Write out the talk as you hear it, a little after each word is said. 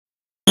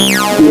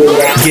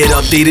Get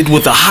updated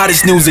with the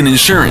hottest news in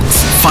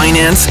insurance,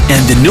 finance,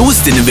 and the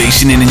newest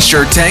innovation in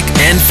insurtech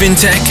and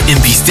fintech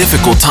in these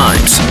difficult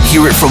times.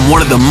 Hear it from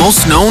one of the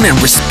most known and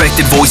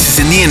respected voices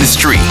in the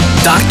industry,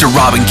 Dr.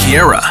 Robin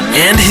Chiera,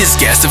 and his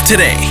guest of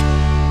today.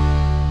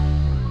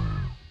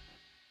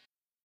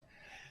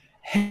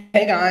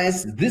 Hey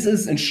guys, this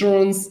is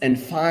Insurance and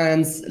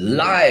Finance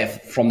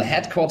live from the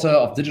headquarters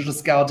of Digital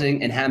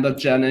Scouting in Hamburg,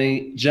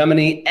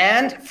 Germany,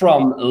 and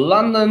from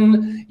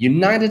London,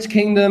 United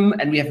Kingdom.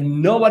 And we have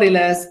nobody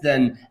less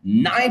than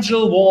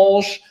Nigel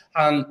Walsh,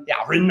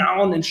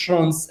 renowned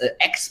insurance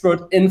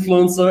expert,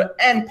 influencer,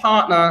 and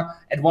partner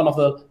at one of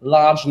the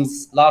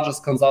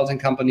largest consulting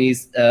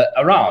companies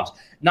around.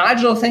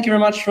 Nigel, thank you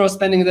very much for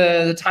spending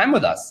the time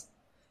with us.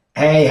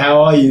 Hey,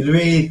 how are you?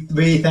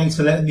 Really, thanks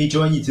for letting me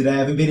join you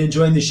today. I've been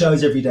enjoying the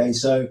shows every day,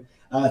 so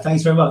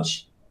thanks very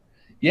much.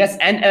 Yes,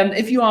 and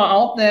if you are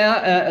out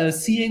there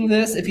seeing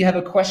this, if you have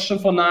a question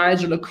for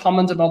Nigel, a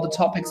comment about the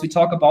topics we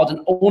talk about,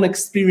 an own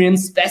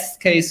experience, best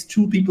case,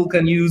 two people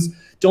can use,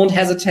 don't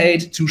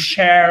hesitate to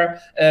share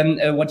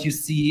what you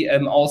see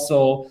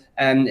also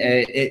in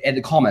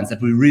the comments. That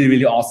would be really,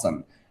 really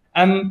awesome.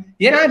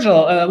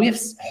 Nigel, we have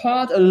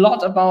heard a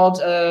lot about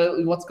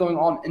what's going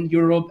on in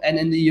Europe and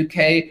in the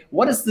UK.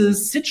 What is the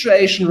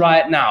situation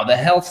right now, the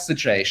health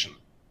situation?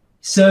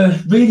 So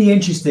really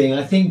interesting.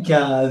 I think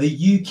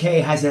the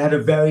UK has had a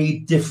very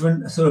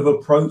different sort of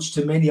approach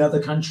to many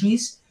other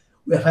countries.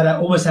 We've had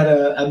almost had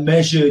a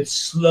measured,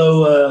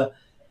 slower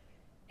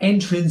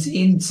entrance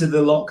into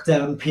the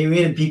lockdown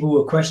period, and people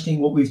were questioning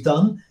what we've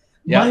done.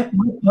 Yeah.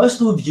 My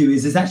personal view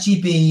is there's actually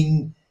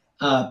been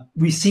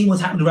we've seen what's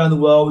happened around the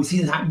world. We've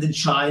seen it happened in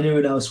China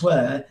and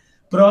elsewhere,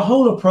 but our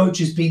whole approach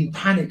has been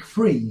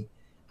panic-free.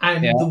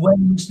 And the way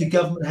in which the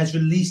government has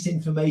released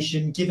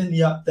information, given the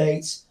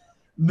updates,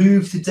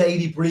 moved to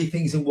daily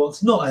briefings and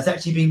what's not, has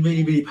actually been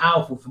really, really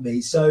powerful for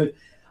me. So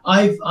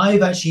I've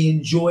actually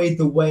enjoyed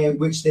the way in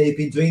which they've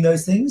been doing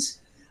those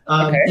things.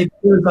 It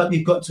feels like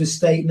we've got to a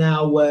state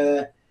now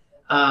where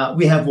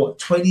we have,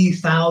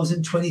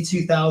 20,000,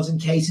 22,000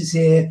 cases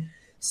here.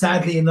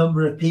 Sadly, a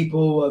number of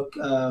people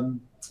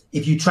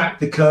if you track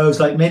the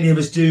curves, like many of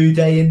us do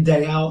day in,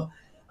 day out,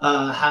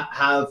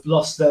 have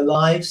lost their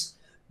lives.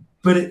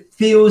 But it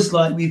feels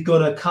like we've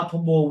got a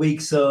couple more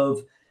weeks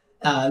of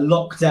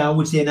lockdown,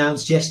 which they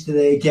announced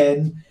yesterday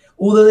again.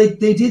 Although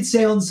they did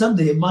say on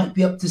Sunday it might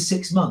be up to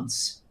 6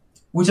 months,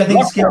 which I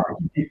think is scary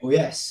for people,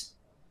 yes.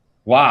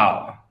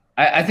 Wow.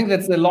 I think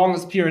that's the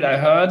longest period I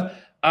heard.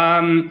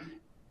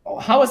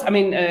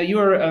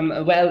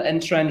 You're well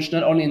entrenched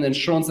not only in the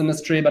insurance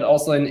industry, but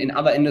also in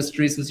other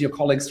industries with your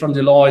colleagues from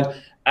Deloitte.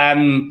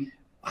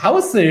 How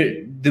is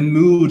the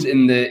mood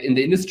in the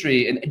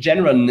industry in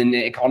general, in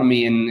the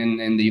economy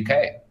in the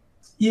UK?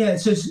 Yeah,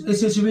 so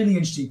it's a really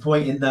interesting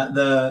point in that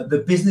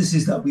the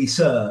businesses that we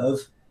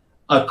serve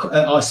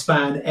are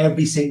span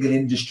every single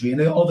industry,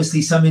 and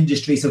obviously some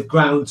industries have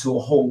ground to a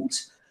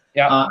halt.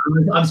 Yeah,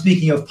 I'm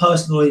speaking of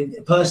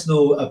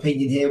personal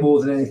opinion here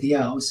more than anything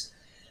else.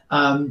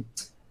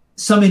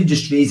 Some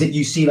industries that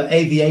you see, like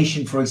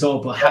aviation, for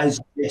example, has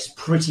just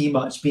pretty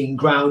much been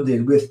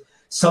grounded, with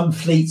some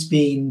fleets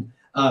being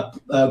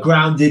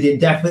grounded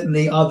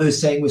indefinitely,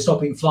 others saying we're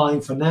stopping flying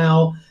for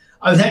now.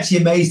 I was actually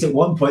amazed at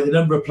one point the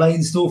number of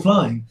planes still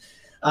flying,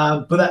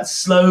 but that's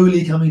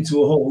slowly coming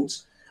to a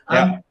halt.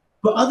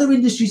 But other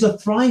industries are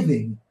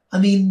thriving. I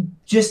mean,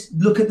 just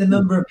look at the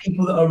number of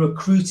people that are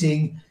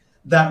recruiting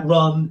that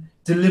run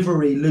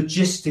delivery,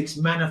 logistics,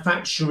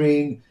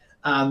 manufacturing,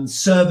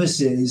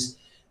 services.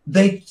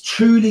 They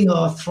truly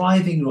are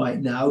thriving right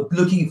now,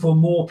 looking for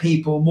more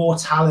people, more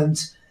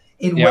talent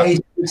in ways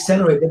to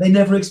accelerate that they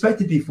never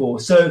expected before.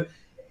 So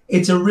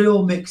it's a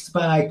real mixed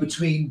bag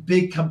between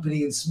big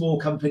company and small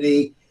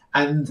company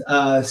and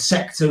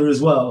sector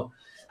as well.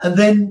 And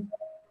then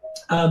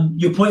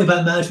your point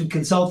about management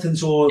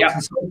consultants or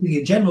consulting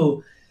in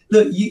general,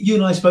 look, you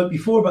and I spoke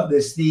before about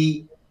this.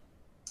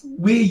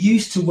 We're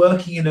used to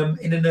working in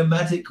a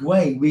nomadic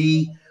way.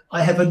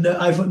 I've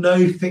got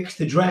no fixed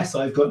address.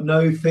 I've got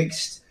no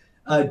fixed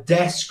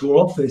desk or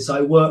office.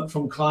 I work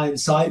from client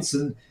sites,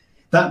 and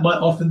that might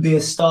often be a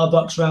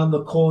Starbucks around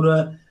the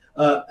corner,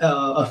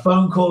 a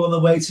phone call on the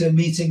way to a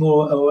meeting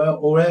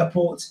or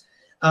airport.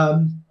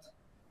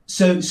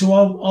 So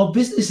our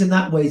business in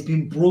that way has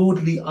been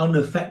broadly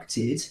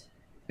unaffected.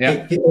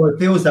 Or it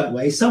feels that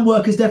way. Some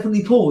work has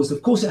definitely paused,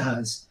 of course it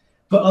has,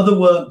 but other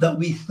work that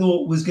we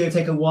thought was going to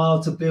take a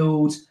while to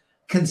build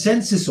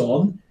consensus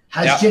on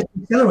has just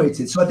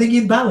accelerated. So I think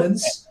in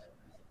balance,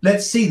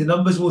 let's see. The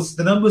numbers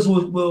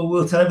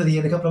will tell everything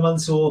in a couple of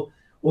months or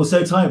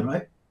so time,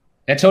 right?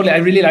 Yeah, totally. I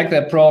really like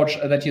the approach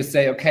that you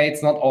say, okay,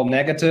 it's not all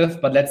negative,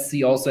 but let's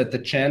see also at the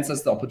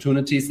chances, the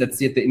opportunities. Let's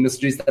see at the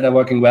industries that are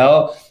working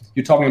well.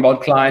 You're talking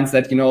about clients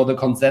that, the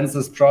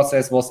consensus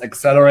process was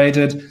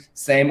accelerated.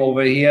 Same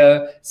over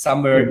here.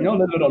 Some were, a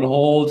little bit on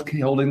hold,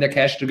 holding their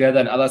cash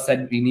together, and others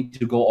said we need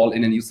to go all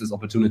in and use this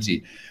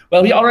opportunity.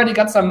 Well, we already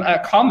got some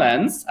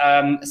comments.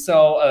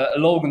 So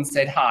Logan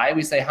said hi.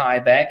 We say hi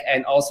back.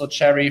 And also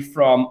Cherry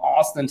from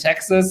Austin,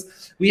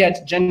 Texas. We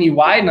had Jenny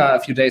Weiner a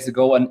few days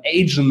ago, an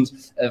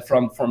agent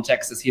from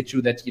Texas here too,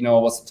 that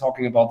was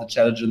talking about the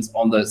challenges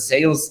on the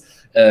sales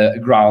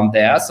ground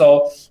there.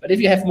 So, but if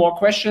you have more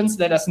questions,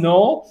 let us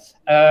know.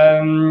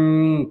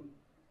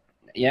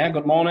 Yeah,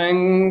 good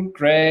morning.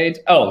 Great.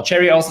 Oh,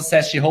 Cherry also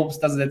says she hopes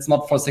it's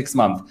not for 6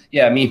 months.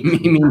 Yeah, me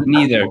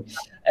neither.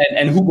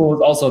 And Hugo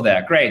is also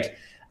there. Great.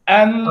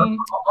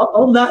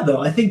 On that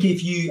though, I think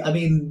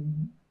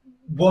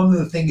one of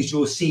the things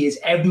you'll see is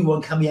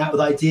everyone coming out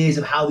with ideas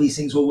of how these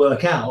things will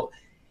work out.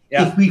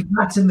 Yeah. If we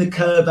flatten the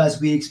curve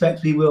as we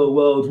expect we will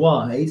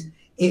worldwide,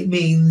 it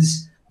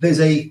means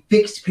there's a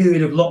fixed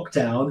period of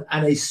lockdown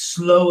and a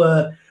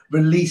slower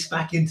release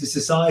back into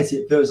society,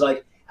 it feels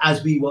like,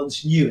 as we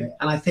once knew it.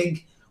 And I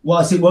think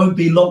whilst it won't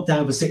be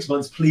lockdown for 6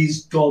 months,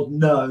 please God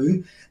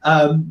no,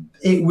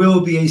 it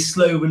will be a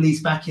slow release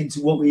back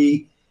into what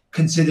we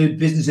considered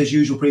business as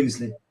usual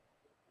previously.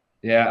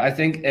 Yeah, I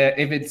think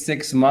if it's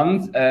 6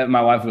 months,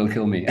 my wife will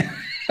kill me.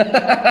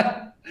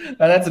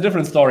 That's a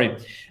different story.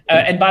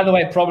 And by the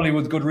way, probably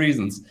with good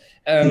reasons.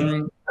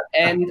 Yeah,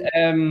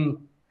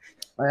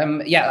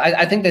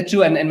 I think that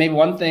too. And maybe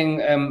one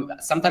thing,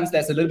 sometimes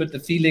there's a little bit the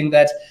feeling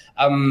that,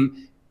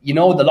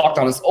 the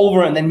lockdown is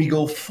over and then we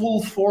go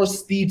full force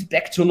speed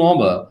back to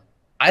normal.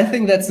 I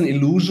think that's an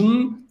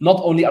illusion, not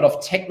only out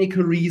of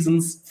technical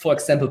reasons. For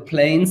example,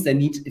 planes,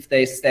 if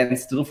they stand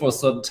still for a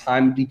certain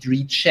time, need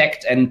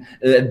rechecked and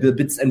the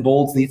bits and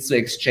bolts needs to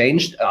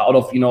exchange out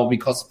of,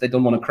 because they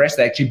don't want to crash.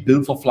 They actually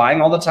built for flying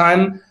all the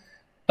time.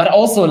 But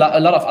also a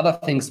lot of other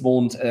things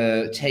won't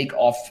take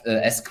off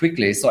as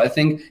quickly. So I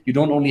think you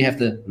don't only have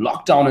the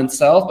lockdown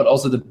itself, but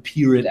also the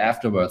period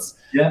afterwards.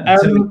 Yeah.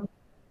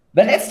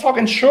 But let's talk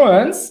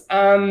insurance.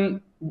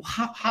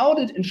 How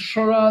did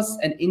insurers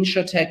and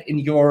insurtech in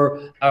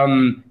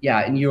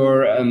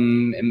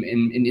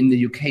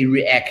the UK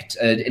react?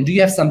 And do you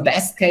have some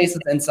best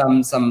cases and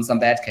some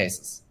bad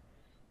cases?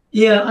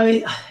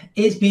 Yeah,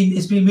 it's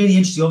been really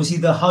interesting. Obviously,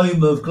 the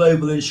home of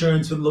global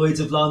insurance with Lloyd's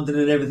of London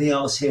and everything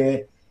else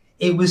here.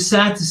 It was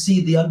sad to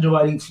see the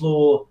underwriting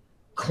floor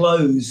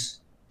close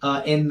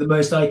in the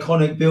most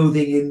iconic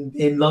building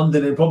in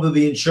London and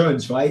probably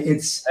insurance, right?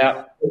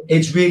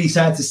 It's really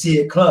sad to see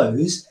it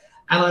close.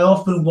 And I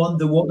often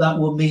wonder what that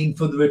will mean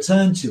for the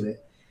return to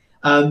it.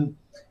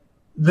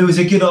 There was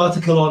a good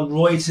article on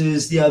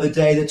Reuters the other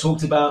day that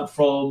talked about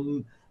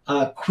from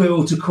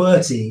quill to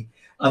QWERTY.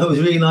 I thought it was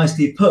really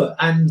nicely put.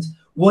 And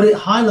what it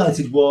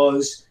highlighted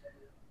was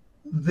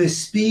the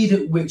speed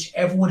at which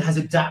everyone has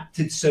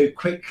adapted so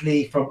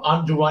quickly, from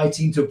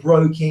underwriting to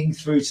broking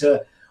through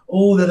to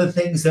all the other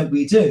things that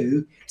we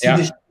do, to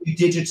this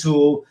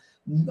digital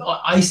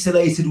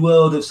isolated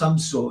world of some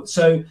sort.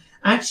 So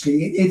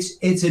actually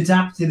it's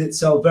adapted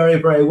itself very,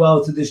 very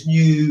well to this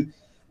new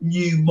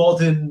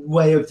modern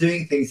way of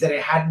doing things that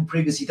it hadn't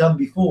previously done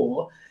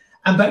before.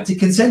 And back to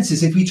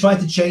consensus, if we try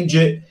to change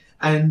it,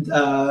 and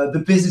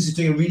the business is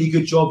doing a really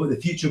good job at the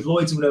future of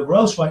Lloyd's and whatever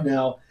else right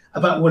now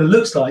about what it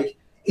looks like,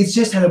 it's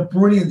just had a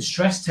brilliant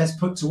stress test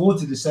put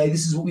towards it to say,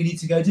 this is what we need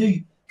to go do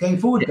going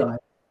forward, guys.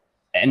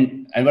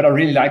 And what I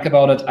really like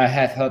about it, I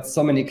have heard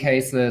so many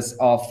cases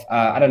of,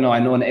 I know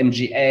an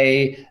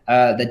MGA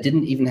that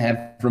didn't even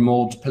have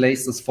remote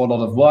places for a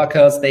lot of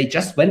workers. They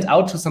just went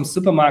out to some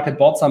supermarket,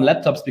 bought some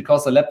laptops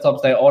because the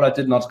laptops they ordered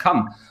did not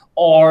come.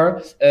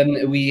 Or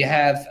we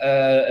have,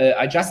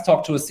 I just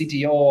talked to a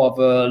CTO of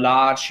a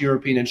large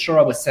European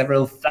insurer with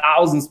several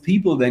thousands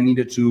people they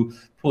needed to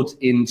put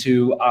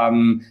into a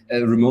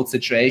remote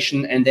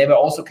situation, and they were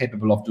also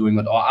capable of doing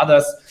it. Or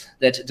others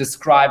that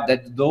described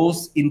that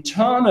those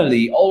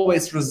internally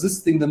always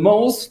resisting the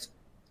most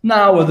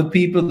now are the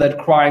people that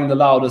crying the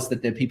loudest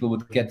that their people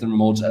would get the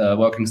remote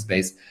working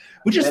space,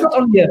 which is not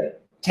only a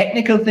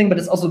technical thing, but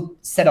it's also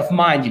set of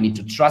mind. You need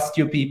to trust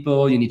your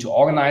people. You need to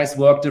organize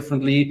work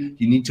differently.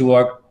 You need to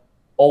work,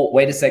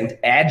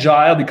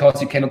 agile, because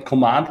you cannot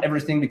command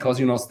everything because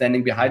you're not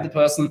standing behind the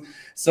person.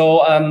 So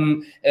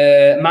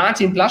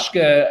Martin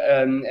Plaschke,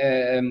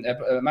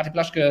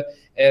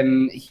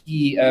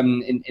 he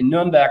in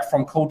Nuremberg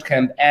from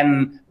Codecamp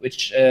N,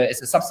 which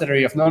is a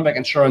subsidiary of Nuremberg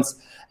Insurance,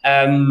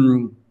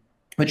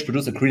 which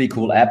produced a really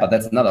cool app, but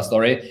that's another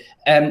story.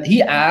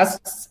 He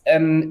asks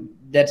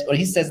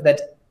he says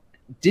that,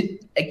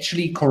 did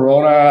actually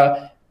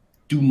Corona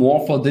do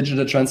more for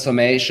digital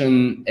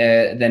transformation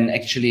than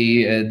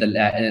actually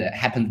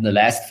happened in the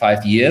last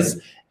 5 years?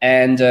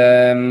 And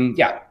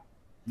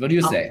what do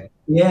you say?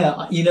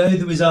 Yeah,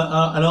 there was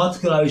an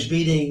article I was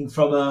reading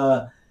from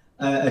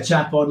a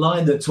chap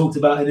online that talked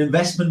about an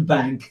investment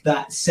bank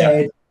that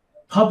said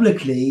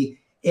publicly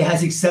it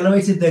has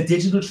accelerated their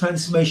digital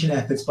transformation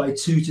efforts by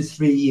 2 to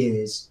 3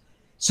 years.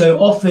 So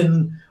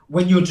often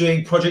when you're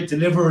doing project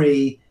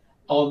delivery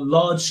on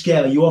large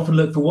scale, you often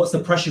look for what's the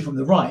pressure from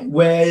the right?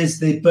 Where's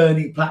the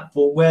burning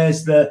platform?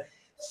 Where's the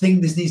thing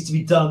this needs to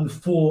be done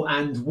for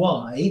and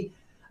why?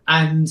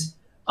 And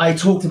I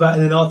talked about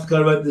in an article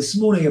I wrote this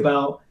morning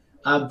about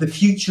the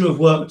future of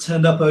work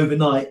turned up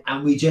overnight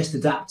and we just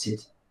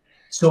adapted.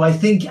 So I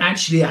think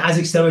actually it has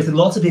accelerated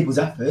lots of people's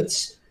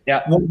efforts.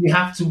 Yeah. What we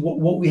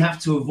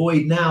have to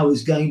avoid now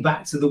is going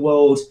back to the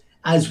world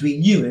as we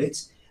knew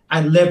it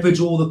and leverage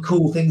all the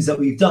cool things that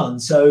we've done.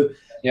 So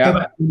go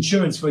back to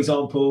insurance, for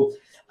example.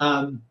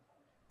 I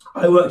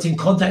worked in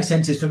contact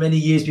centers for many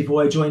years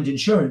before I joined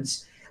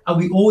insurance, and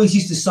we always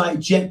used to cite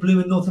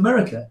JetBlue in North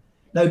America.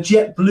 Now,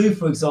 JetBlue,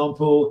 for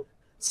example,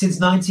 since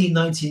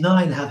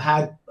 1999 have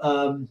had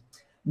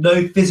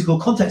no physical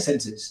contact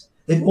centers.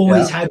 They've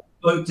always had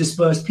remote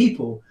dispersed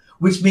people,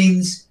 which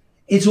means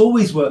it's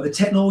always worked. The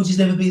technology's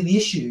never been the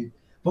issue,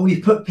 but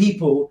we've put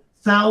people,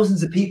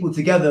 thousands of people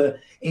together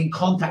in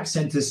contact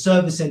centers,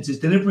 service centers,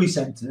 delivery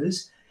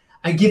centers.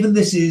 And given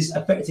this is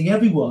affecting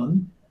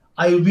everyone,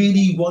 I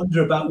really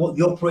wonder about what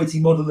the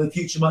operating model of the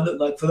future might look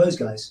like for those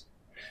guys.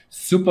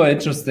 Super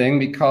interesting,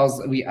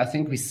 because I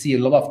think we see a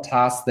lot of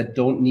tasks that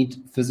don't need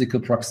physical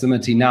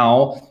proximity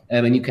now.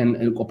 When you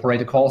can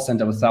operate a call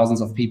center with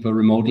thousands of people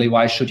remotely,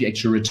 why should you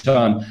actually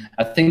return?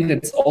 I think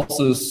it's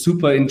also a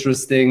super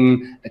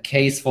interesting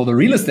case for the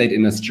real estate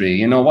industry.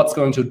 You know, what's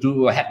going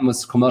to happen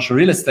with commercial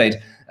real estate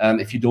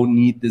if you don't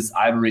need these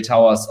ivory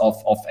towers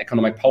of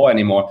economic power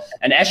anymore?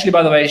 And Ashley,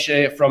 by the way,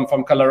 she, from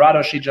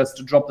Colorado, she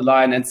just dropped the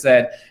line and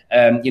said,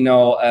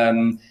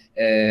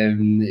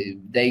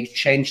 they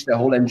changed their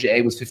whole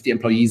MGA with 50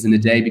 employees in a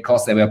day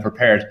because they were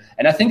prepared.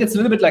 And I think it's a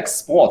little bit like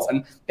sports.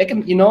 And back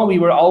in, we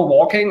were all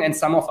walking, and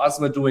some of us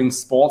were doing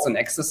sports and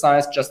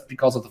exercise just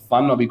because of the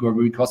fun, or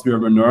because we were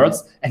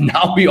nerds. And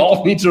now we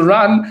all need to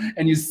run.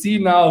 And you see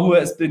now who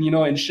has been,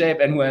 in shape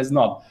and who has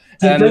not.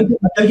 So don't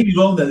get me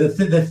wrong, though.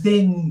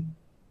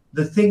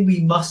 The thing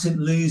we mustn't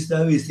lose,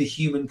 though, is the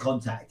human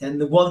contact.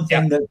 And the one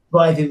thing that's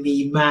driving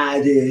me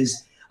mad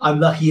is I'm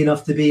lucky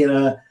enough to be in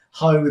a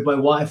home with my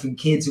wife and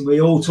kids, and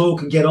we all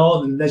talk and get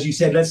on. And as you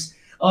said, let's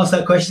ask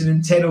that question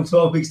in 10 or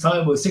 12 weeks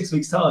time or 6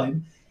 weeks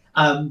time.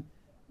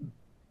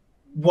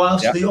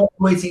 Whilst the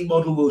operating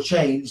model will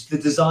change, the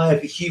desire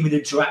for human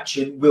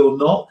interaction will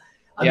not.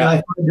 I mean, I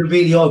find it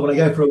really odd when I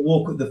go for a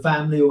walk with the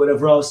family or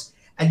whatever else,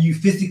 and you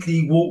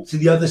physically walk to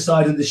the other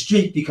side of the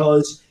street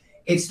because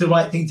it's the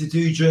right thing to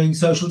do during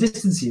social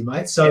distancing,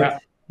 right? So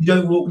you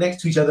don't walk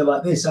next to each other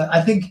like this.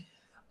 I think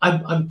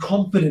I'm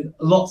confident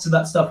lots of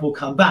that stuff will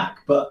come back,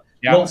 but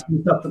lots of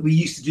the stuff that we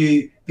used to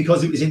do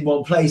because it was in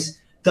one place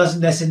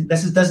doesn't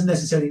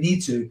necessarily need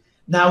to.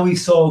 Now we've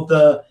solved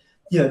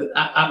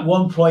at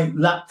one point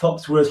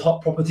laptops were as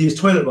hot property as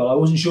toilet roll. I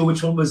wasn't sure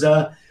which one was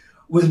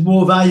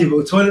more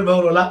valuable, toilet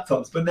roll or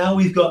laptops. But now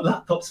we've got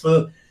laptops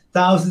for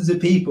thousands of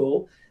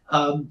people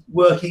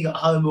working at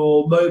home,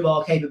 or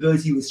mobile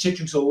capability with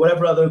Citrix or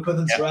whatever other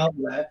equivalents are out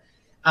there.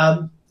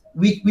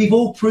 We've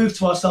all proved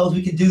to ourselves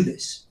we can do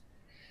this.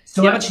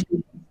 So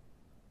actually,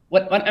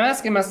 what I'm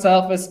asking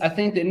myself is, I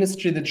think the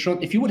industry,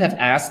 if you would have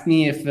asked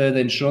me if the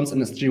insurance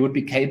industry would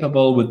be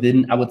capable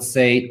within, I would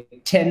say,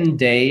 10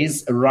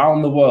 days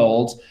around the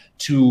world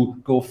to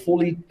go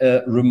fully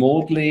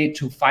remotely,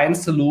 to find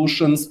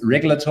solutions,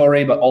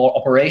 regulatory but all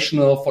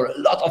operational, for a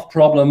lot of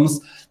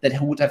problems that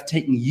would have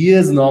taken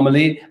years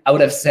normally, I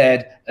would have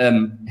said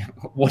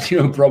what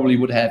you probably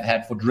would have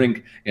had for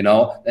drink, and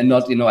not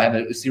have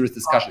a serious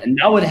discussion. And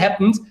now it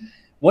happened.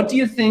 What do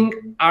you think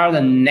are the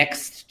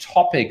next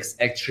topics,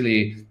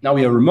 actually? Now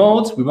we are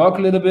remote, we work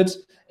a little bit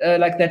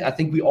like that. I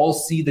think we all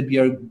see that we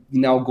are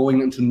now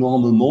going into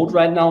normal mode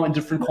right now in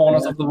different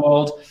corners of the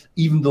world,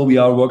 even though we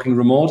are working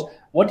remote.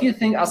 What do you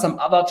think are some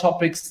other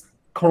topics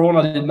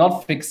Corona did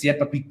not fix yet,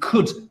 but we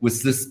could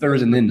with this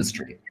spirit in the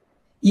industry?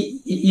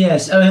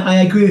 Yes,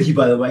 I agree with you,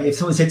 by the way. If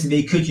someone said to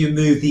me, could you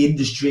move the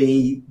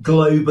industry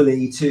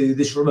globally to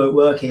this remote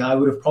working, I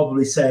would have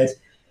probably said,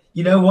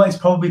 you know what, it's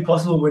probably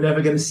possible, we're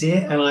never going to see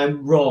it, and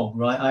I'm wrong,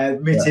 right? I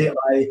admit it.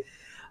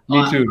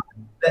 Me too.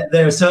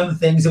 There are certain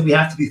things that we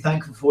have to be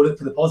thankful for, look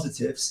for the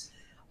positives.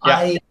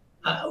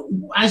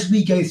 As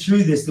we go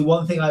through this, the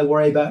one thing I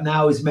worry about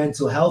now is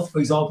mental health, for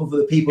example, for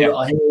the people that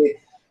are here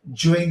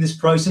during this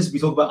process. We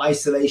talk about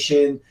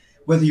isolation,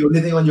 whether you're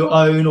living on your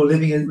own or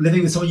living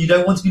with someone you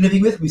don't want to be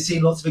living with. We've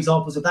seen lots of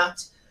examples of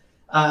that.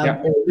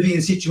 Or living in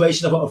a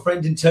situation. I've got a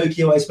friend in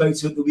Tokyo I spoke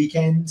to at the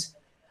weekend,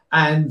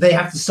 and they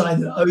have to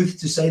sign an oath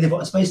to say they've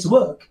got a space to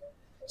work.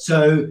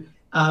 So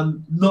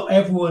not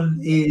everyone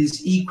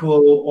is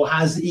equal or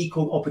has the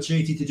equal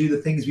opportunity to do the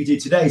things we do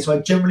today. So I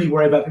generally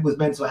worry about people with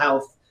mental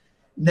health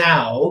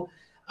now.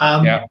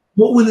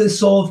 What will it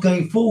solve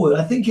going forward?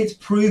 I think it's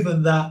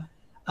proven that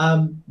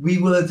we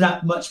will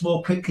adapt much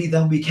more quickly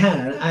than we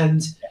can.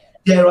 And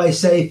dare I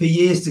say, for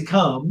years to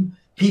come,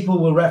 people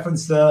will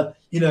reference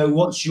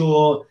what's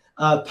your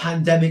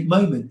pandemic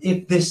moment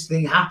if this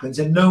thing happens,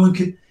 and no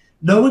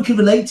one could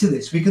relate to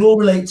this. We could all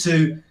relate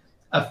to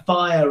a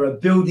fire, a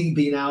building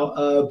being out,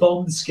 a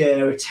bomb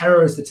scare, a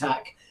terrorist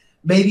attack,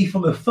 maybe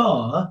from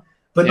afar,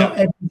 but not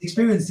everyone's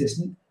experienced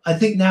this. I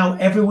think now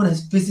everyone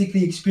has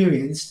physically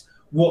experienced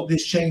what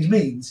this change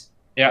means.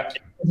 Yeah.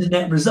 The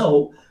net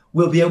result,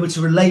 we'll be able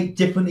to relate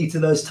differently to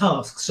those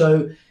tasks.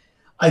 So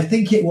I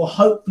think it will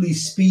hopefully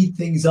speed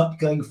things up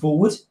going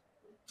forward.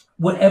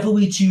 Whatever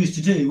we choose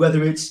to do,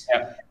 whether it's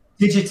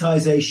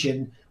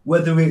digitization,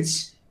 whether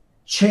it's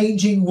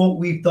changing what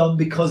we've done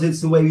because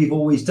it's the way we've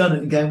always done it,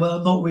 and going, well,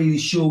 I'm not really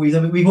sure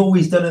we've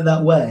always done it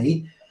that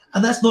way.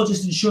 And that's not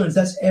just insurance,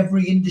 that's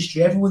every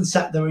industry. Everyone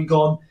sat there and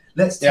gone,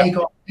 let's take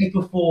our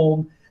paper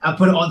form and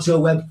put it onto a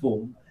web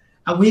form.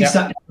 And we've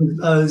sat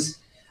as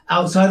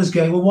outsiders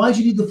going, well, why do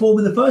you need the form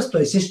in the first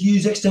place? Just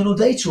use external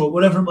data or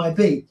whatever it might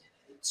be.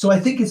 So I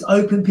think it's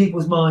opened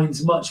people's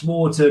minds much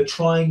more to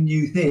trying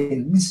new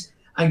things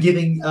and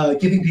giving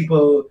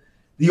people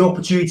the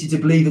opportunity to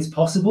believe it's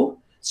possible.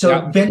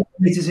 So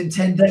ventilators in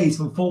 10 days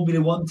from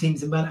Formula One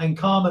teams and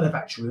car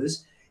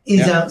manufacturers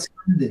is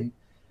outstanding.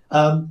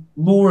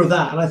 More of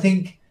that. And I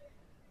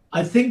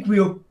think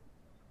we're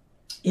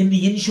in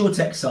the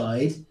insurtech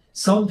side.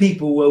 Some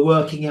people were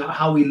working out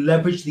how we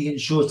leverage the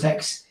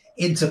insurtechs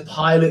into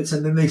pilots,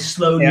 and then they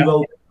slowly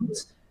roll out.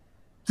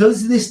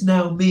 Does this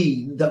now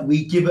mean that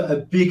we give it a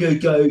bigger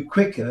go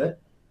quicker,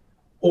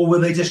 or will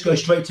they just go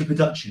straight to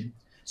production?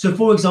 So,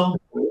 for example,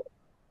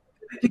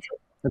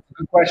 that's a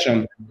good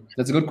question.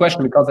 That's a good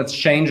question, because it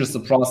changes the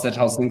process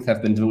how things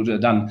have been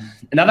done.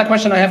 Another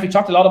question I have: we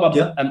talked a lot about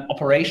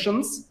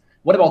operations.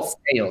 What about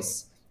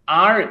sales?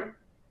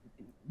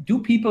 Do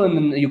people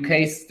in the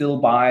UK still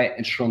buy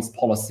insurance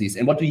policies?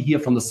 And what do you hear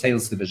from the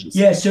sales divisions?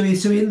 Yeah, so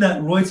in that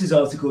Reuters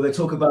article, they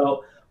talk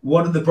about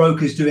one of the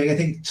brokers doing, I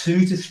think,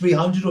 200 to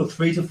 300 or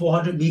 300 to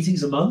 400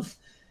 meetings a month.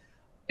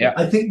 Yeah,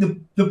 I think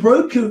the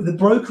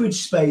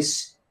brokerage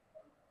space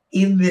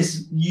in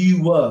this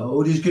new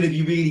world is going to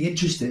be really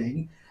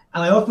interesting.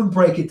 And I often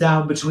break it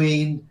down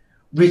between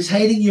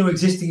retaining your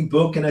existing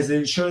book, and as an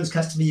insurance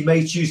customer, you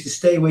may choose to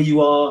stay where you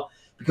are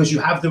because you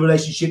have the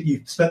relationship,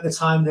 you've spent the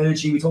time and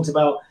energy. We talked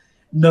about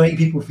knowing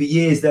people for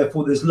years,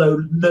 therefore there's no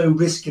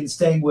risk in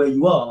staying where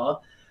you are,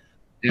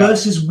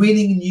 versus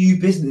winning new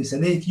business.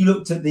 And if you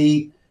looked at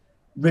the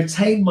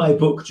retain my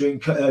book during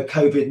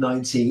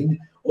COVID-19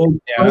 or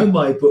grow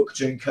my book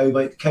during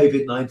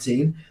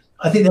COVID-19,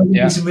 I think there would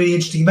be some really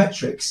interesting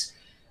metrics.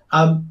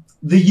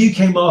 The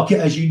UK market,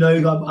 as you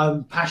know,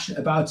 I'm passionate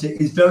about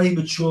it, is very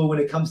mature when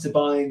it comes to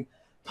buying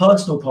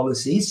personal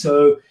policies.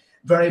 So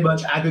very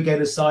much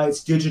aggregator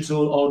sites,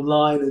 digital,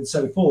 online, and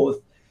so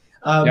forth.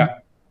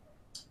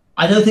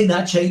 I don't think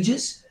that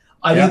changes.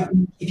 I don't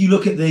think, if you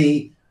look at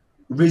the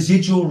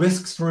residual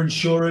risks for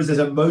insurers as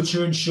a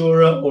motor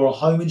insurer or a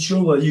home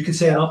insurer, well, you could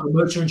say a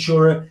motor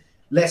insurer,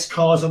 less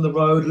cars on the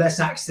road, less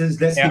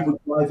accidents, less people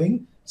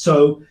driving.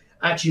 So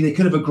actually they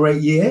could have a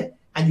great year,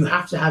 and you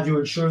have to have your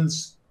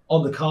insurance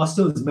on the car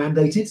still, it's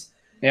mandated.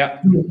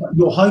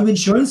 Your home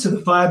insurance, so the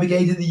fire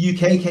brigade in the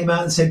UK came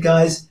out and said,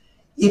 guys,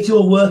 if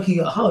you're working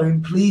at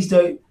home, please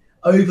don't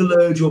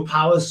overload your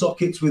power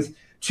sockets with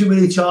too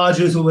many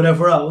chargers or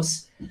whatever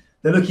else.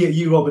 They're looking at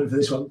you, Robin, for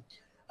this one.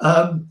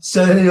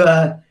 So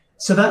that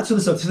sort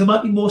of stuff. So there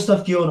might be more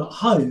stuff going on at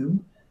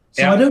home.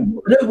 So I don't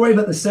worry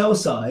about the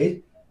sales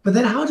side. But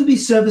then how do we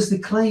service the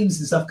claims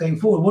and stuff going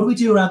forward? What do we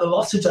do around the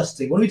loss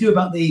adjusting? What do we do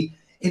about the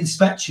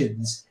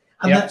inspections?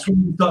 And that's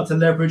when we start to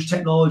leverage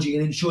technology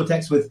and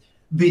insurtechs with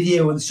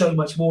video and so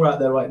much more out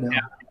there right now.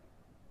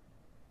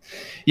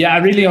 Yeah, I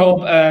really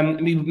hope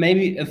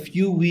maybe a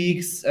few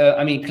weeks.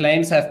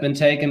 Claims have been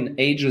taken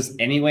ages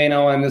anyway in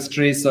our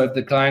industry. So if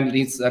the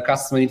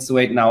customer needs to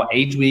wait now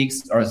 8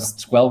 weeks or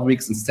 12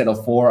 weeks instead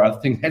of 4, I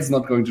think that's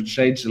not going to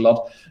change a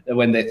lot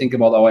when they think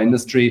about our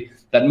industry.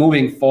 That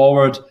moving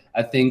forward,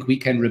 I think we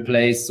can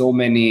replace so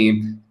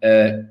many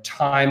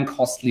time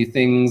costly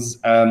things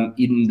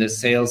in the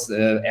sales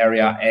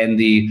area and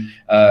the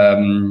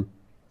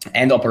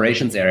and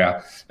operations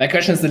area. My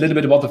question is a little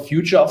bit about the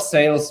future of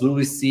sales. Will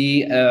we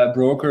see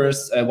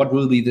brokers? What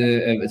will be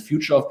the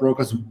future of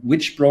brokers?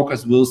 Which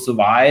brokers will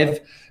survive?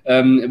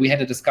 We had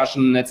a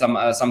discussion at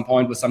some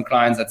point with some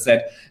clients that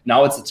said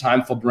now it's a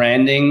time for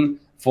branding,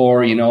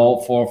 for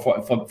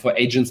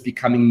agents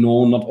becoming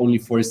known not only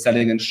for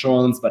selling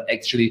insurance but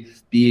actually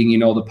being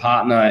the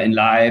partner in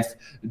life,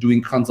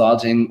 doing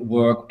consulting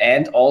work,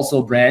 and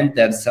also brand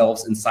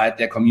themselves inside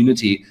their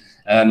community.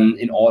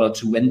 In order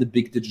to, when the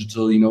big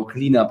digital,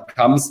 cleanup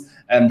comes,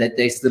 that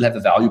they still have a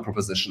value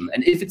proposition.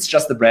 And if it's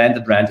just the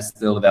brand is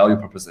still a value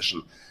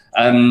proposition.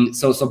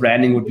 So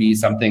branding would be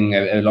something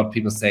a lot of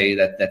people say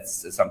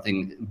that's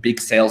something big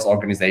sales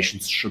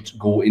organizations should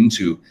go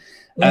into.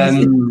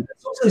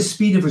 It's also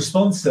speed of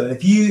response, though.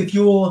 I've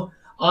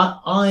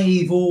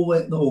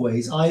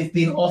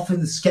been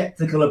often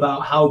skeptical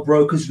about how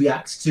brokers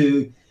react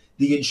to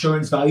the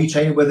insurance value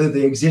chain, whether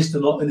they exist or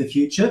not in the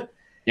future.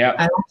 And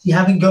actually,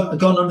 having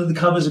gone under the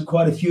covers of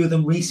quite a few of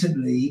them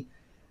recently,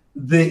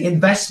 the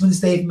investments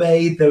they've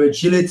made, their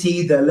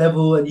agility, their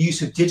level and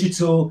use of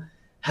digital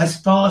has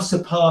far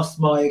surpassed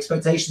my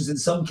expectations in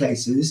some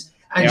cases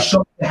and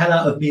shocked the hell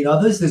out of me in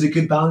others. There's a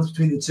good balance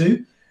between the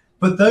two.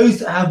 But those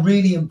that have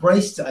really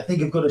embraced it, I think,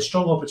 have got a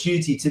strong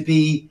opportunity to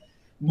be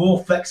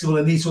more flexible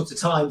in these sorts of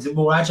times and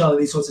more agile in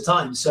these sorts of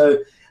times. So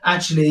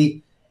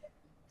actually,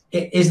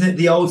 isn't it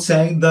the old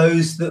saying,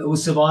 those that will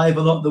survive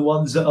are not the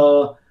ones that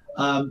are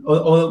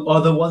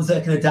the ones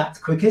that can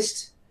adapt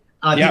quickest?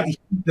 I think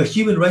the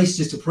human race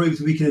just to prove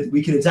that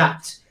we can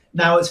adapt.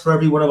 Now it's for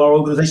every one of our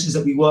organizations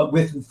that we work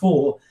with and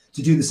for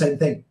to do the same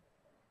thing.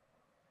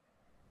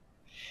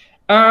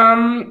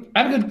 I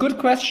have a good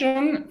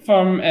question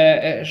from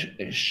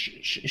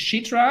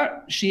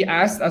Shitra. She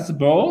asked us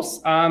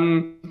both,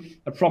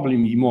 probably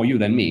more you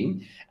than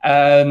me.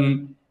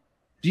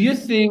 Do you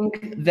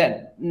think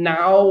that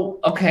now,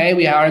 okay,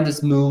 we are in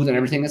this mood and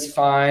everything is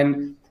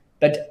fine,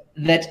 but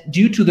that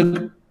due to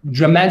the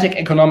dramatic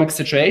economic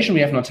situation we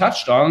have not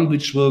touched on,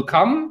 which will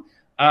come,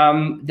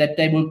 that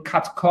they will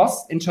cut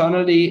costs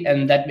internally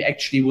and that we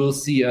actually will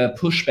see a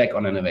pushback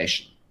on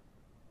innovation?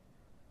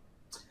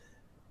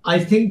 I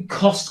think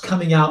cost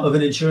coming out of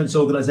an insurance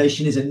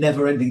organization is a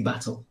never-ending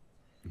battle.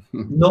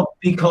 Not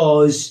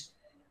because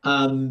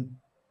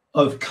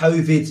of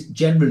COVID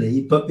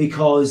generally, but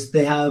because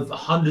they have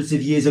hundreds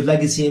of years of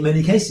legacy in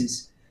many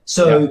cases.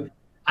 So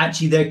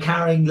actually they're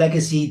carrying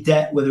legacy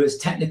debt, whether it's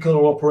technical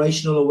or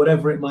operational or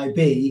whatever it might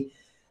be.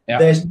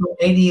 There's not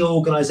any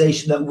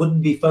organization that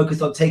wouldn't be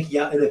focused on taking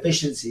out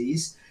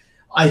inefficiencies.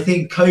 I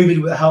think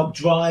COVID will help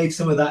drive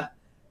some of that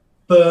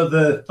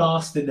further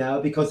faster now,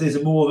 because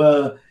there's more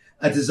of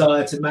a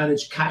desire to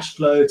manage cash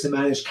flow, to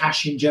manage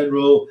cash in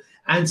general,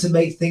 and to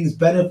make things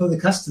better for the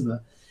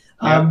customer.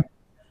 I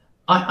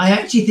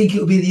actually think it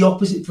will be the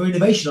opposite for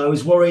innovation. I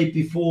was worried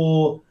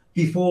before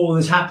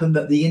this happened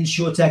that the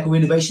insurtech or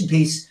innovation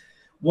piece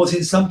was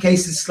in some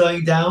cases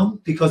slowing down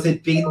because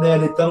they'd been there,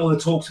 they'd done all the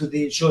talks with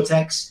the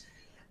insurtechs,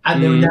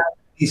 and they were now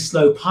these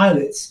slow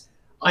pilots.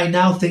 I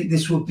now think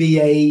this will be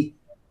a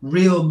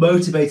real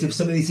motivator for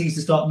some of these things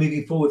to start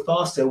moving forward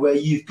faster, where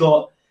you've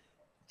got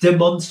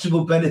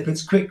demonstrable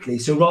benefits quickly.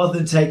 So rather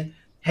than take,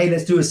 hey,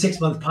 let's do a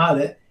 6-month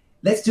pilot,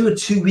 let's do a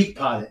 2-week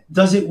pilot.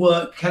 Does it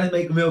work? Can it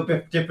make a real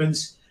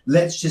difference?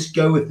 Let's just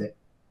go with it.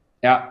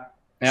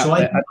 So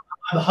I'm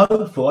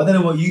hopeful. I don't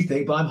know what you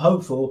think, but I'm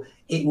hopeful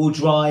it will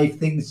drive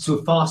things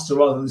to faster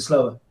rather than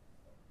slower.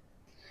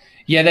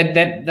 Yeah,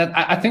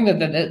 I think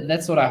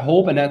that's what I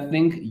hope, and I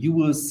think you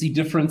will see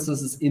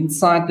differences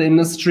inside the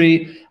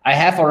industry. I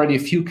have already a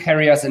few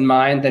carriers in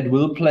mind that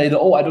will play the,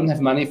 I don't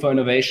have money for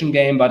innovation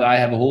game, but I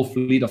have a whole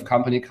fleet of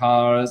company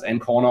cars and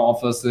corner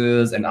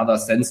offices and other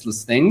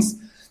senseless things,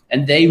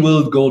 and they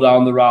will go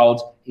down the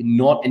route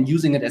and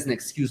using it as an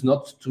excuse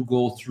not to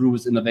go through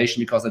with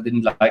innovation because I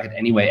didn't like it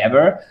anyway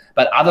ever.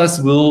 But others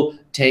will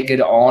take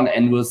it on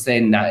and will say,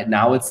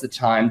 now it's the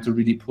time to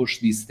really push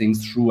these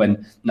things through.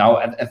 And now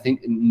I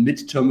think in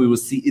midterm we will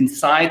see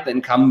inside the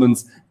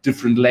incumbents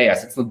different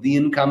layers. It's not the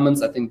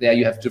incumbents. I think there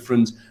you have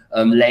different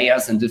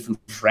layers and different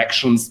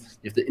fractions.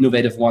 You have the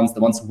innovative ones,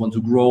 the ones who want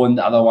to grow, and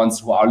the other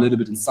ones who are a little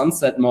bit in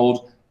sunset mode,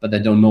 but they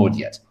don't know it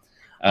yet.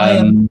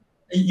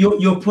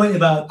 Your point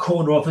about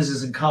corner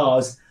offices and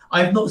cars,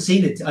 I've not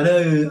seen it. I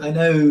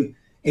know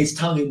it's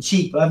tongue in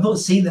cheek, but I've not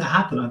seen that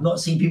happen. I've not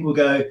seen people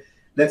go,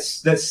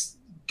 let's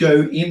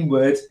go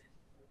inward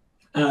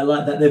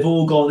like that. They've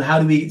all gone, how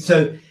do we?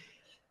 So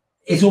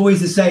it's always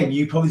the same.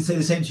 You probably say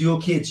the same to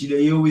your kids.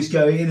 You always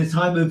go in a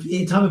time of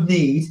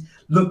need,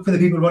 look for the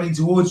people running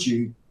towards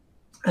you,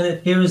 and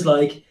it feels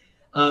like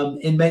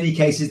in many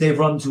cases they've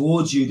run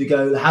towards you to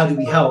go, how do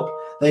we help?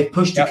 They've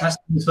pushed the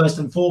customers first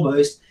and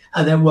foremost,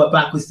 and then work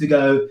backwards to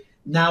go,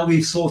 now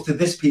we've sorted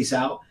this piece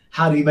out.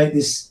 How do we make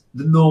this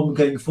the norm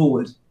going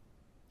forward?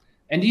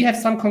 And do you have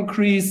some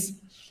concrete,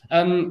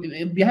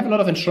 we have a lot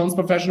of insurance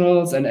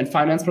professionals and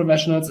finance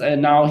professionals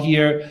now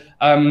here.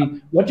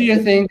 What do you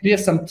think? Do you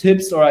have some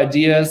tips or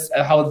ideas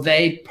how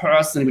they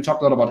personally, we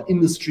talked a lot about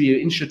industry,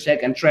 insurtech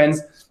and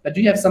trends, but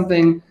do you have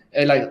something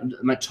like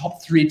my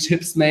top 3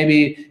 tips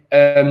maybe?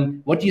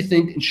 What do you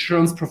think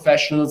insurance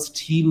professionals,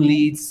 team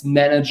leads,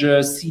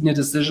 managers, senior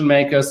decision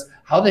makers,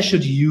 how they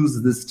should use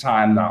this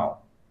time now?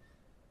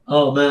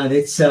 Oh man,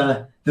 it's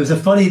there was a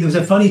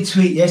funny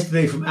tweet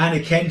yesterday from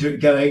Anna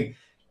Kendrick going,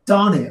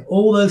 darn it,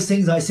 all those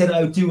things I said I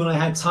would do when I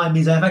had time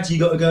means I've actually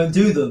got to go and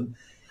do them.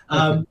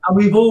 And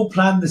we've all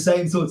planned the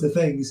same sorts of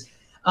things.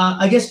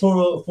 I guess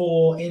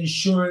for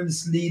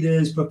insurance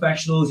leaders,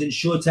 professionals,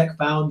 insurtech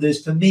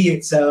founders, for me,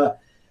 it's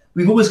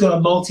we've always got a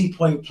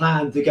multi-point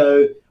plan to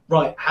go,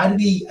 right, how do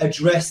we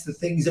address the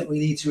things that we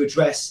need to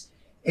address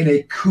in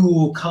a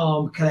cool,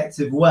 calm,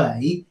 collective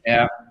way?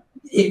 Yeah.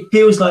 It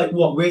feels like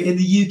we're in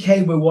the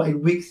UK, we're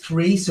in week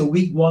 3. So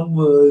week 1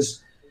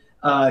 was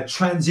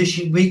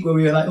transition week where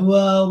we were like,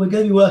 well, we're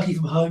going to be working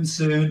from home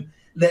soon.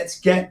 Let's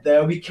get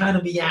there. We kind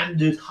of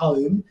meandered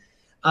home.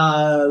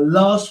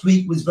 Last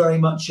week was very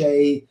much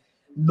a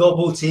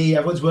novelty.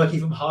 Everyone's working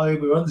from home.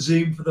 We're on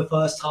Zoom for the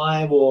first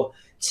time, or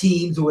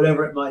Teams, or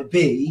whatever it might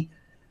be.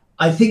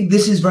 I think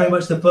this is very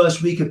much the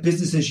first week of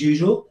business as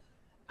usual.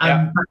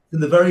 And back to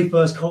the very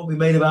first comment we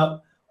made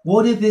about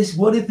what if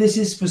this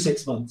is for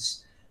 6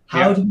 months?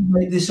 How do we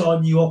make this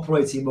our new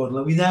operating model?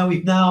 And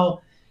we've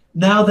now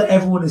that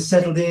everyone is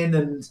settled in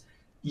and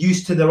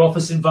used to their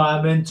office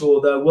environment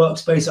or their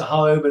workspace at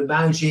home and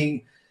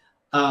managing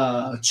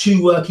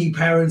two working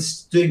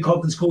parents doing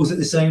conference calls at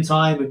the same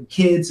time, and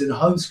kids and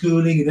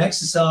homeschooling and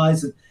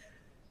exercise. And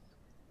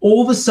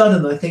all of a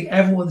sudden, I think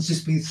everyone's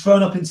just been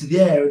thrown up into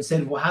the air and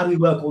said, well, how do we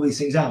work all these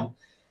things out?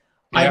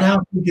 Yeah. I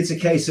now think it's a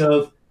case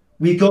of,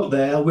 we got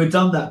there, we've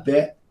done that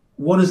bit.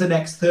 What does the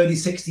next 30,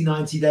 60,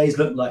 90 days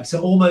look like?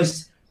 So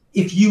almost,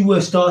 if you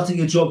were starting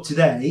a job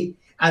today,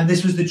 and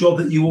this was the job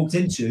that you walked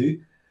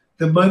into,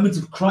 the moment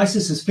of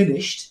crisis has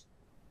finished,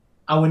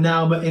 and we're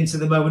now into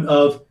the moment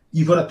of,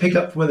 you've got to pick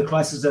up where the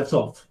crisis left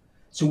off.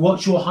 So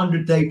what's your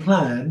 100-day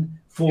plan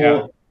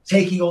for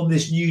taking on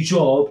this new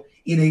job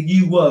in a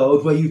new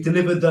world where you've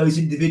delivered those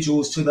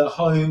individuals to their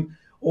home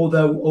or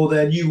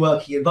their new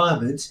working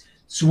environment?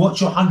 So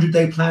what's your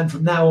 100-day plan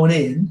from now on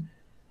in,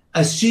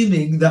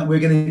 assuming that we're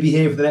going to be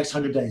here for the next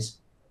 100 days?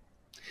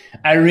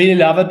 I really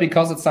love it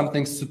because it's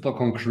something super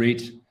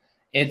concrete.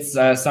 It's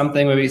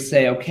something where we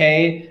say,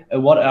 okay,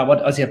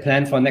 what is your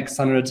plan for the next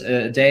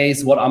 100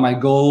 days? What are my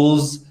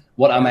goals?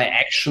 What are my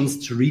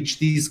actions to reach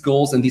these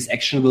goals? And these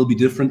actions will be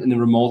different in a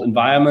remote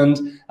environment.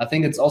 I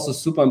think it's also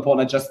super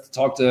important. I just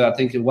talked, I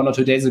think 1 or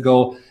 2 days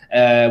ago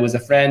with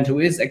a friend who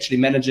is actually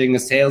managing a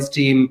sales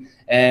team.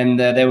 And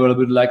they were a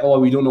bit like, oh,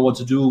 we don't know what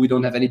to do. We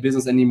don't have any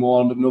business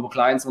anymore. No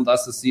clients want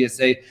us to see. I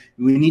say,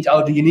 you need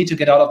to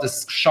get out of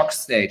this shock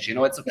stage. You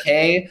know, it's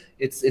okay.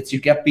 It's you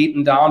get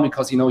beaten down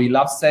because, you know, he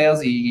loves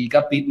sales. He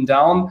got beaten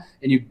down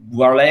and you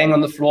were laying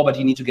on the floor, but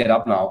you need to get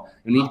up now.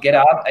 You need to get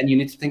up and you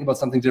need to think about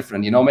something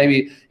different. You know,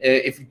 maybe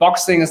if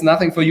boxing is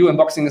nothing for you and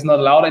boxing is not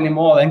allowed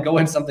anymore, then go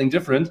in something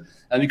different.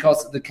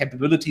 Because the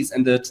capabilities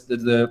and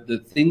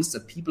the things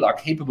that people are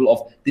capable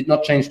of did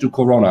not change to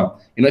Corona.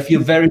 You know, if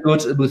you're very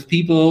good with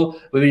people,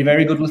 when you're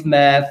very good with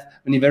math,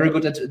 when you're very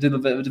good at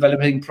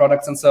developing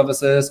products and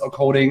services or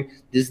coding,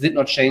 this did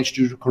not change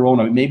due to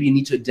Corona. Maybe you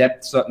need to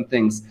adapt certain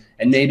things,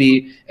 and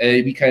maybe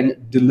we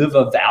can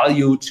deliver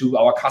value to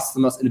our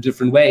customers in a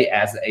different way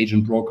as an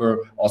agent,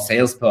 broker, or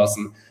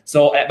salesperson.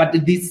 So, but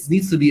this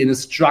needs to be in a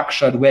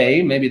structured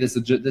way. Maybe this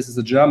is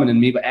a German in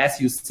me, but as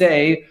you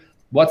say,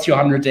 what's your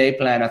 100-day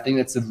plan? I think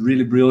that's a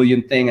really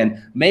brilliant thing,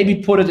 and maybe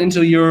put it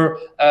into your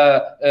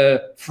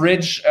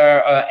fridge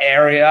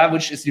area,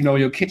 which is, you know,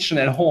 your kitchen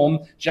at home,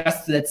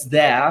 just that's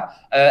there.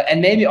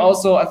 And maybe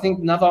also, I think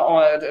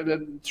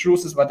another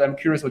truth is what I'm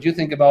curious what you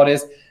think about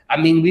is, I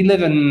mean, we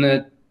live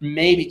in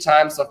maybe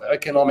times of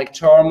economic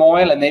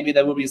turmoil, and maybe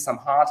there will be some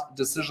hard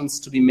decisions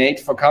to be made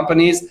for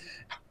companies.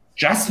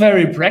 Just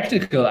very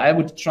practical. I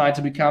would try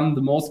to become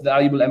the most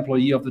valuable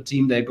employee of the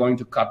team they're going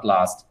to cut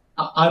last.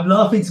 I'm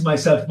laughing to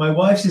myself. My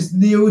wife's just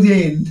kneeled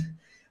in,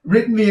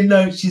 written me a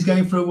note. She's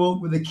going for a walk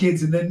with the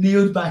kids and then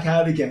kneeled back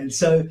out again.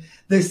 So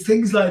there's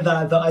things like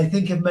that I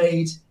think have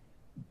made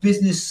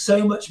business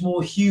so much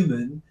more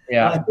human.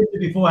 Yeah. I did it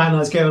beforehand. I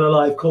was going on a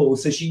live call,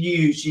 so she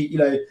knew you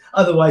know,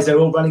 otherwise they're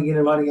all running in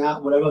and running out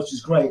and whatever, which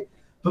is great.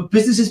 But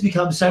business has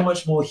become so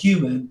much more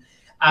human.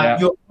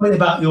 And your point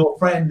about your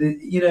friend,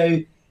 you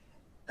know,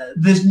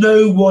 there's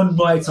no one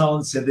right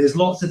answer. There's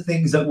lots of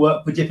things that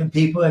work for different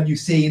people, and you've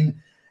seen,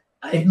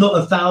 if not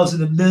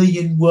 1,000, 1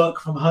 million work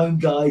from home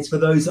guides for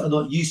those that are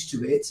not used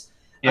to it.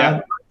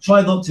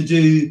 Try not to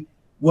do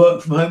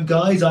work from home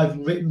guides. I've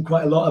written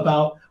quite a lot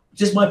about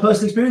just my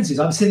personal experiences.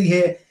 I'm sitting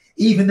here,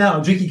 even now,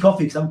 I'm drinking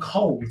coffee because I'm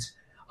cold.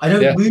 I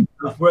don't move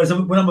enough. Whereas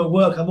when I'm at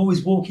work, I'm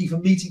always walking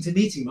from meeting to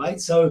meeting,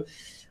 right? So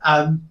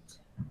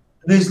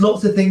there's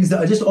lots of things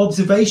that are just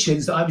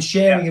observations that I'm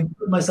sharing and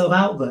putting myself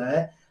out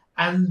there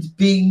and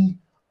being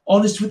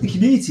honest with the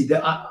community.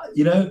 That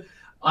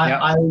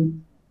I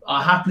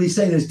happily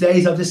say there's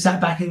days I've just sat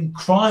back and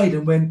cried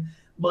and went,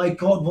 my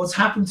God, what's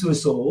happened to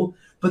us all?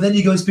 But then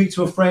you go and speak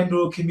to a friend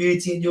or a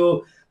community and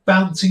you're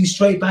bouncing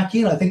straight back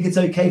in. I think it's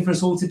okay for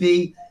us all to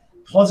be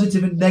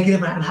positive and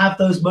negative and have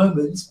those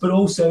moments, but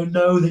also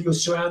know that you're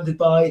surrounded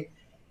by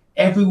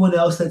everyone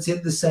else that's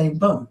in the same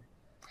boat.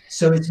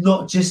 So it's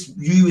not just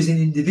you as an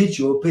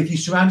individual, but if you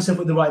surround yourself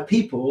with the right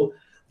people,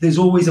 there's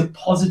always a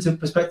positive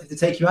perspective to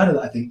take you out of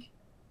that, I think.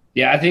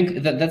 Yeah, I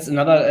think that's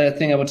another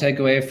thing I would take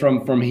away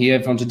from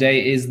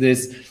today is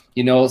this,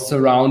 you know,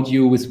 surround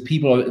you with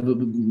people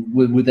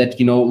with that,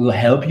 you know, will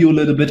help you a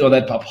little bit, or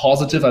that are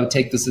positive. I would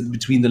take this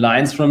between the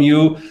lines from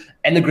you.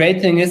 And the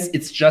great thing is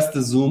it's just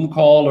a Zoom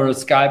call or a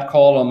Skype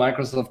call or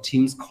Microsoft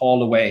Teams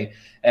call away.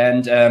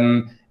 And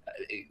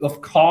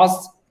of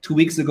course, 2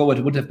 weeks ago,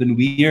 it would have been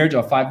weird,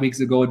 or 5 weeks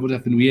ago, it would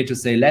have been weird to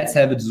say, let's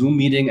have a Zoom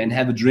meeting and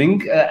have a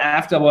drink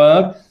after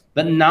work.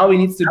 But now we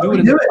need to do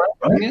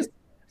it.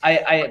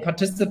 I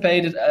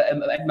participated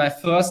at my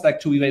first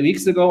 2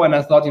 weeks ago, and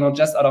I thought, you know,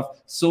 just out of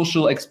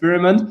social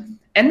experiment.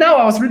 And now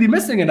I was really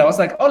missing it. I was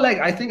like, oh,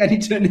 I think I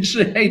need to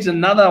initiate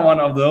another one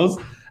of those.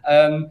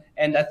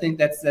 And I think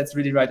that's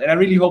really right. And I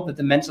really hope that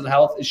the mental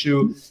health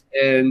issue,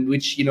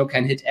 which, you know,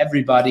 can hit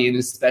everybody in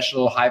a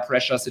special high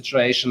pressure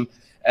situation,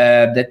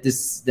 that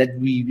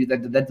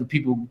the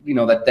people, you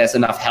know, that there's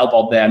enough help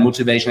out there and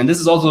motivation. And this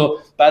is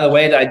also, by the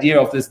way, the idea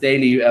of this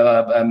daily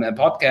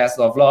podcast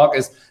or vlog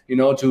is, you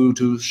know,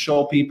 to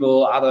show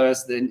people,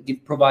 others,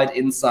 provide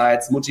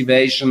insights,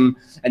 motivation,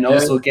 and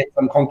also get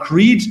some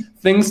concrete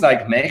things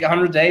like make a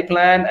 100-day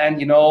plan and,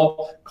 you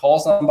know, call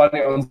somebody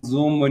on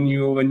Zoom when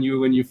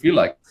you feel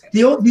like it.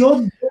 The odd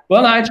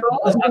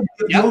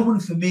one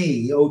for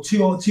me, or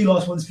two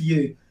last ones for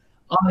you.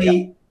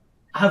 I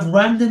have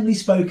randomly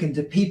spoken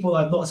to people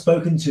I've not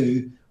spoken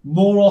to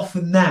more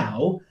often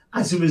now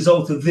as a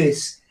result of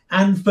this,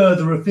 and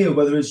further afield,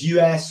 whether it's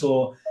US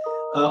or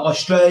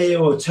Australia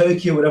or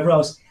Tokyo, whatever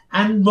else.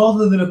 And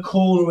rather than a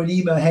call or an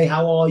email, hey,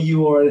 how are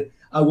you, or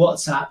a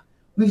WhatsApp,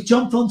 we've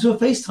jumped onto a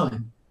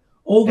FaceTime.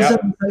 All of a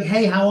sudden, like,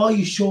 hey, how are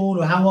you, Sean,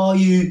 or how are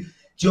you,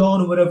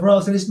 John, or whatever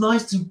else. And it's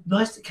nice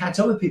to catch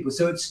up with people.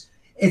 So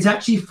it's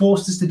actually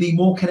forced us to be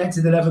more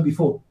connected than ever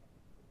before.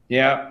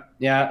 Yeah.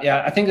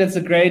 I think that's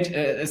a great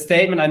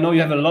statement. I know you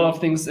have a lot of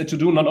things to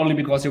do, not only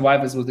because your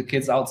wife is with the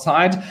kids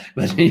outside,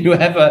 but you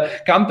have a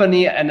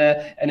company and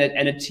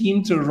a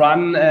team to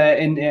run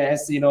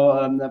as you know,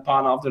 a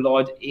partner of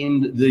Deloitte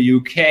in the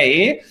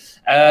UK.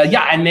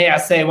 And may I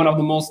say, one of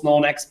the most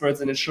known experts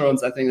in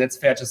insurance. I think that's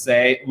fair to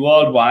say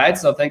worldwide.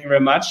 So thank you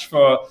very much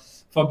for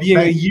being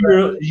a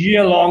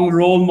year-long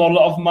role model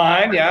of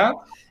mine. Yeah.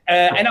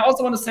 And I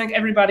also want to thank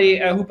everybody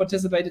who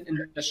participated in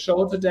the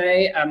show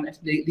today,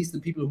 at least the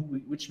people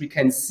which we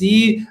can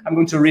see. I'm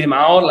going to read them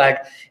out, like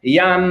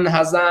Jan,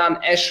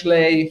 Hazan,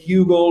 Ashley,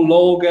 Hugo,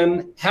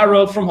 Logan,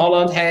 Harold from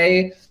Holland,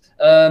 hey,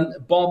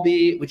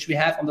 Bobby, which we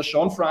have on the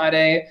show on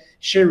Friday,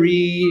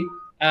 Cherie,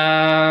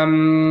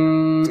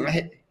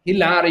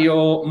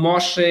 Hilario,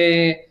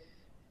 Moshe,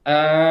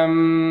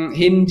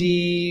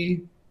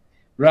 Hindi,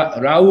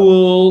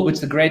 Raul, which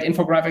is the great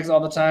infographics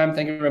all the time.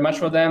 Thank you very much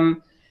for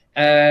them.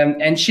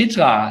 And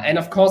Chitra, and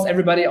of course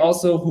everybody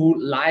also who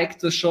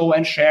liked the show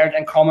and shared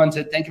and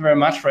commented. Thank you very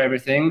much for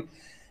everything.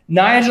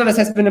 Nigel, this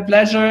has been a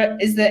pleasure.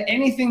 Is there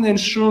anything the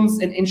insurance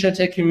and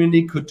InsurTech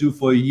community could do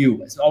for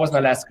you? It's always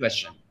my last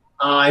question.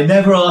 I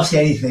never ask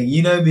anything.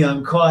 You know me,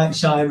 I'm quiet,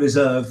 shy, and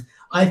reserved.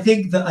 I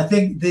think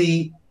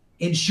the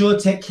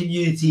InsurTech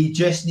community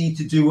just need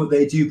to do what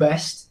they do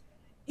best: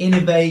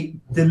 innovate,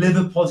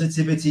 deliver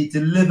positivity,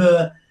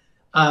 deliver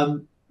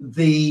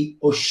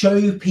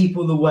show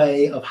people the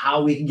way of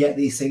how we can get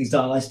these things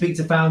done. I speak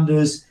to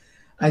founders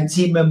and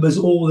team members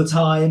all the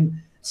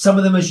time. Some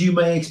of them, as you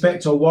may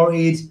expect, are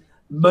worried.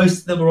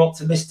 Most of them are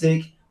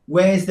optimistic.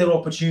 Where's their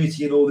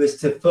opportunity in all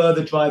this to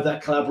further drive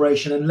that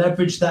collaboration and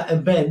leverage that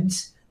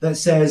event that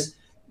says,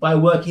 by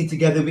working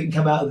together, we can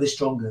come out of this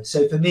stronger?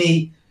 So for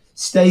me,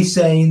 stay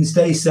sane,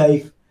 stay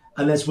safe,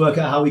 and let's work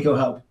out how we go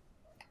help.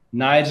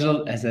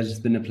 Nigel, it has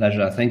just been a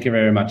pleasure. Thank you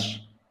very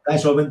much.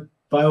 Thanks, Robin.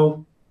 Bye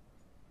all.